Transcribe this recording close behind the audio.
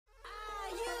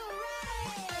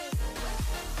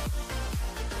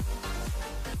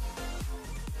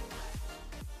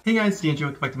Hey guys, it's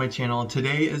D'Angelo, welcome back to my channel.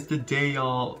 Today is the day,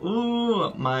 y'all.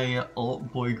 Ooh, my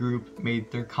alt boy group made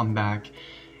their comeback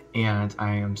and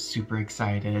I am super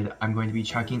excited. I'm going to be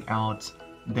checking out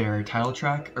their title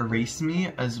track, Erase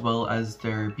Me, as well as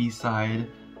their B-side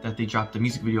that they dropped the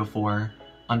music video for,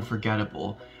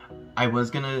 Unforgettable. I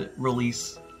was gonna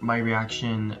release my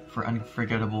reaction for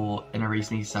Unforgettable and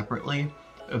Erase Me separately,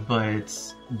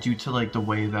 but due to like the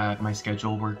way that my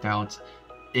schedule worked out,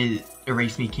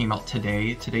 Erase Me came out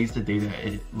today. Today's the day that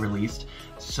it released,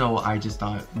 so I just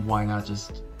thought, why not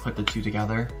just put the two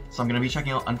together? So I'm gonna be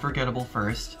checking out Unforgettable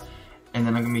first, and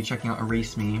then I'm gonna be checking out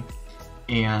Erase Me,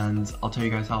 and I'll tell you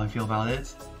guys how I feel about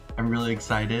it. I'm really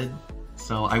excited.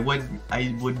 So I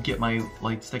would get my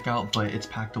light stick out, but it's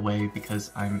packed away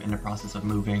because I'm in the process of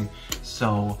moving.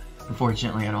 So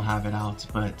unfortunately I don't have it out,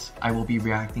 but I will be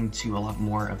reacting to a lot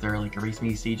more of their like Erase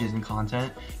Me stages and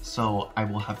content. So I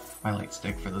will have my light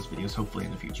stick for those videos hopefully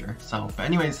in the future. So, but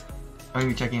anyways, I'm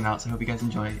gonna be checking it out, so I hope you guys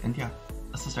enjoy, and yeah,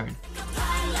 let's get started.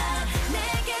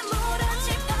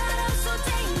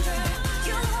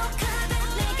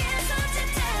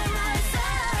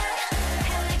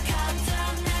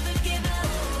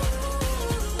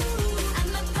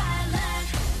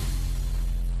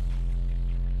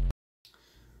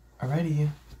 Alrighty,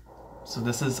 so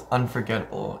this is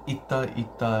Unforgettable. Ita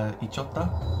ichota?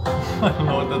 I don't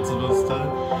know what that's supposed to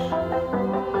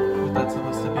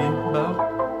be about.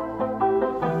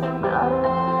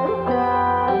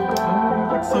 Oh, it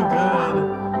looks so good.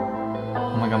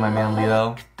 Oh my god, my man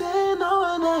Lito.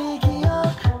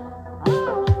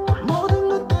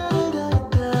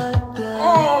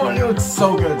 Oh, you look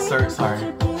so good, sir. Sorry.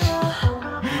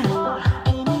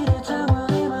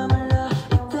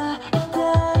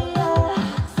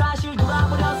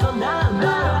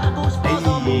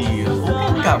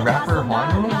 We got rapper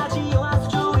Manu.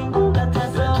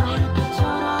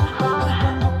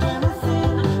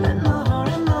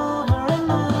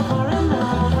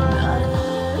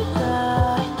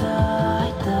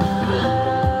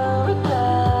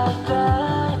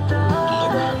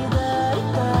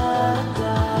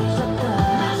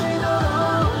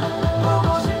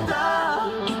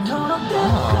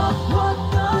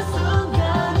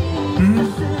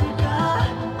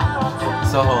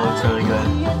 Soho looks really good.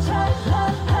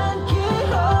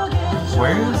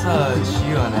 Where's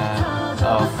Shion at?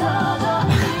 Oh.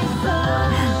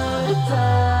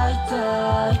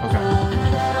 Okay.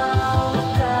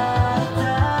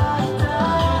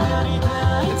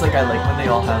 It's like I like when they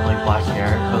all have like black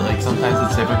hair, but like sometimes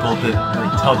it's difficult to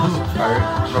like tell them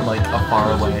apart from like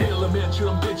afar away.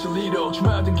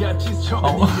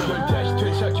 Oh.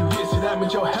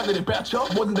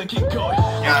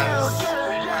 Yes.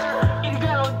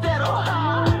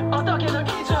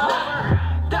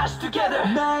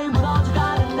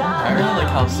 I really like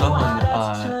how Soho and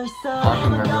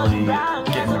Hong are really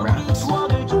getting the raps in this song. I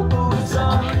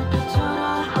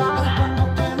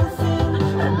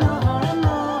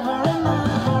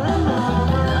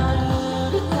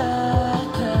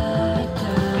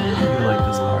really like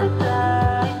this part.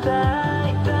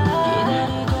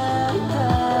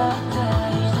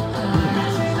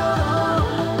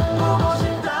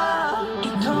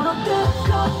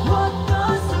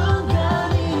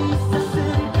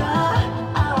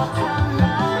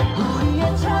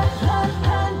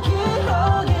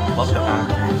 Love the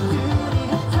acting.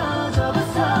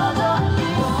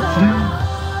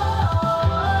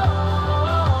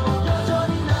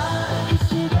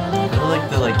 I really like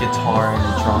the guitar and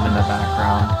the drum in the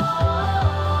background.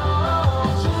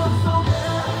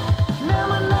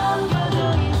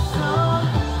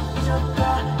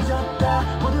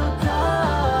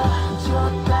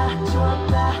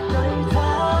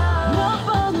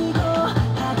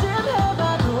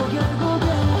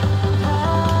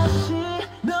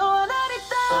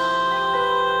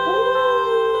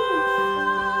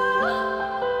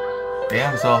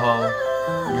 Damn, Soho,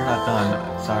 you're not done.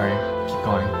 Sorry, keep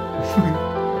going.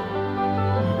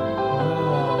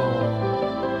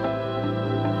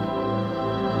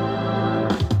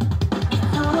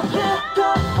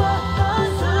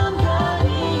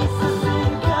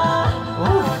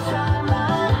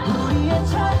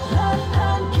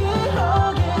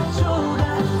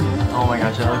 Oh my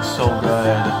gosh, that looks so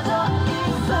good.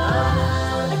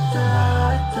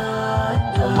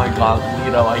 Oh my god,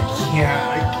 Lito, I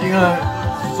can't.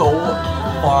 So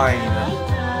fine.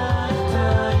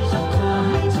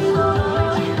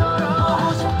 Wow.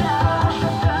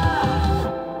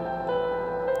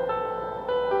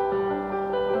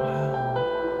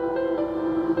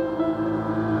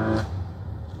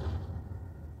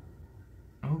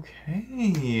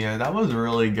 Okay, that was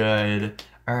really good.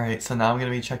 Alright, so now I'm gonna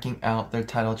be checking out their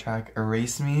title track,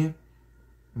 Erase Me.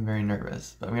 I'm very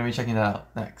nervous, but I'm gonna be checking that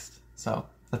out next. So,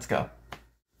 let's go.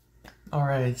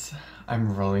 Alright,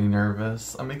 I'm really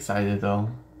nervous. I'm excited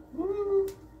though. Woo.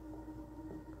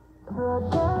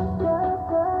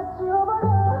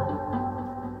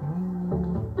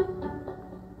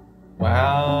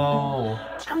 Wow.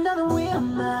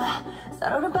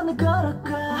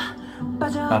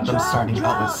 Got them starting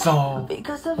out with so.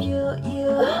 Because of you.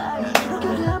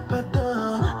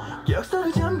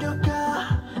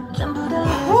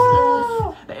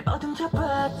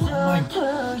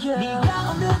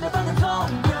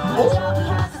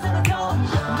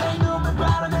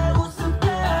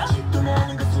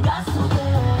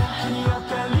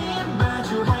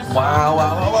 Wow, wow,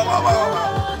 wow, wow, wow, wow.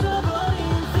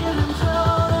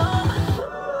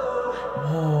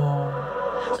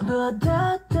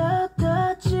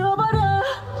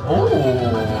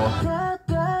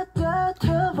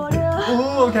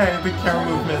 Oh, okay, the camera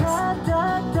movements.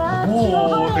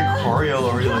 Oh, the choreo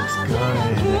already looks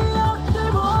good.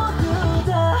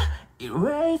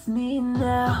 Erase me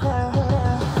now.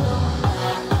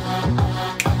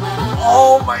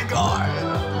 Oh my god.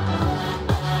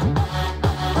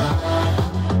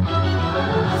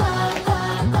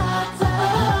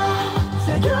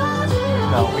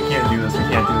 No, we can't do this, we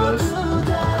can't do this.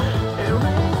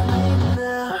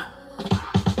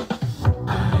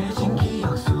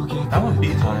 That one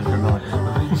beats on it for a minute.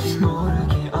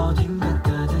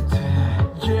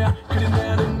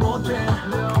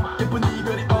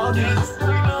 Yes. Oh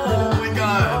my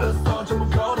god.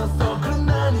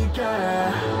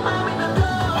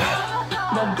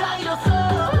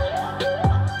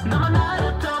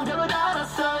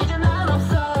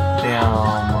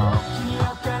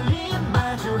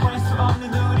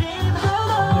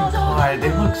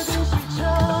 It looks so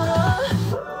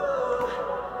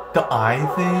the eye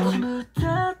thing.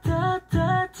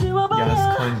 Yes,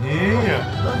 continue.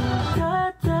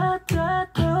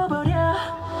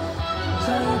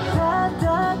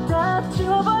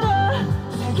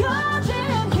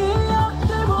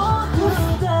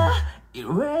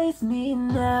 Erase me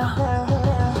now.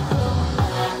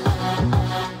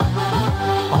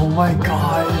 Oh my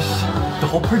gosh. The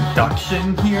whole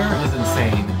production here is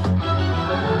insane.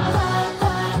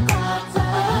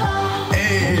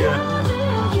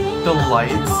 The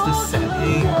lights, the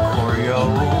setting, choreo,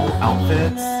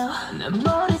 outfits. I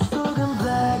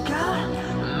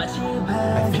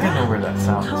think I know where that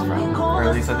sound is from, or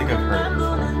at least I think I've heard it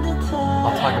before.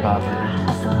 I'll talk about it later.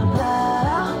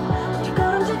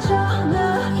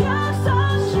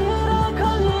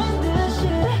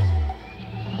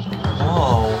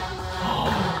 Whoa.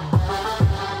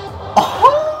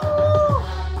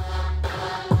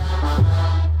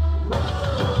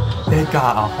 They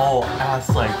got a whole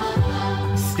ass like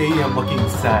stadium looking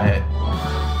set.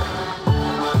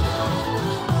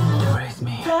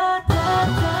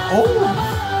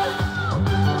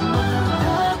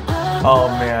 Oh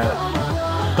man,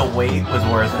 the wait was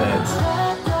worth it.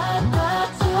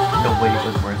 The wait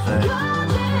was worth it.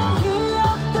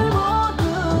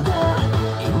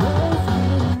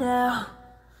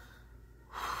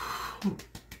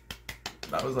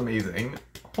 That was amazing.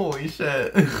 Holy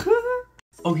shit.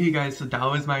 Okay guys, so that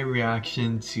was my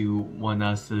reaction to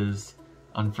ONEUS's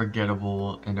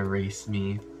Unforgettable and Erase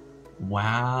Me.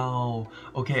 Wow.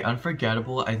 Okay,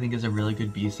 Unforgettable I think is a really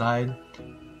good B-side.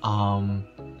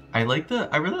 I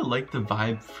really like the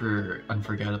vibe for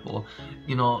Unforgettable.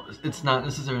 You know, it's not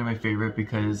necessarily my favorite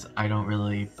because I don't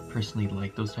really personally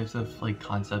like those types of like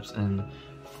concepts and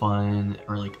fun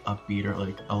or like upbeat or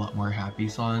like a lot more happy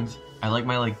songs. I like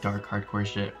my like dark hardcore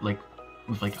shit like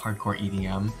with like hardcore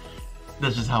EDM.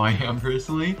 That's just how I am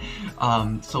personally.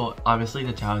 So obviously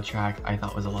the title track I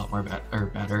thought was a lot more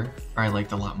better, or I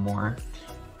liked a lot more.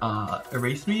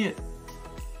 Erase Me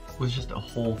was just a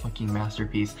whole fucking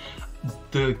masterpiece.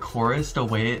 The chorus, the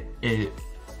way it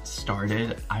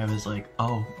started, I was like,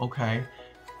 oh, okay.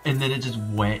 And then it just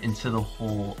went into the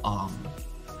whole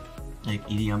like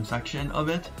EDM section of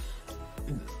it.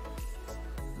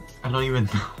 I don't even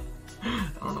know. I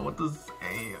don't know what to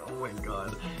say. Oh my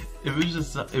god. It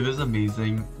was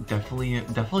amazing. Definitely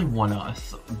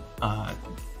ONEUS.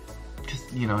 Cause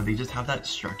you know, they just have that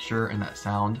structure and that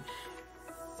sound.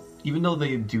 Even though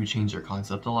they do change their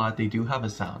concept a lot, they do have a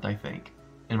sound, I think.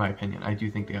 In my opinion, I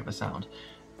do think they have a sound.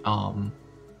 And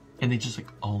they just like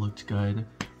all looked good.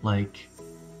 Like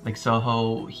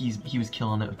Soho, he was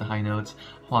killing it with the high notes.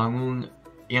 Hwangwoong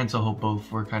and Soho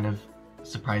both were kind of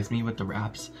surprised me with the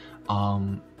raps.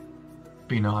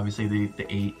 But you know, obviously the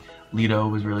 8,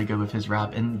 Lito was really good with his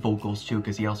rap and vocals too,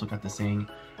 because he also got to sing.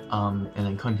 And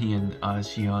then Kunhee and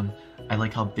Xion, I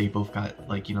like how they both got,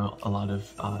 like, you know, a lot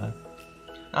of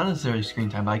not necessarily screen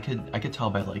time, but I could tell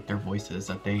by like their voices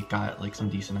that they got like some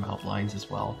decent amount of lines as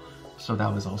well. So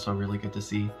that was also really good to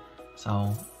see.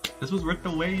 So this was worth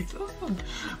the wait.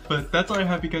 But that's all I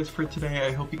have you guys for today.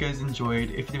 I hope you guys enjoyed.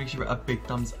 If you did, make sure to a big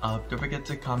thumbs up. Don't forget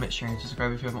to comment, share, and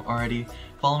subscribe if you haven't already.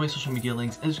 Follow my social media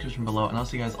links in the description below, and I'll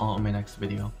see you guys all in my next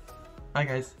video. Bye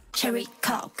guys. Cherry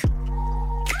Coke.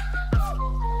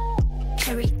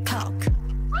 Cherry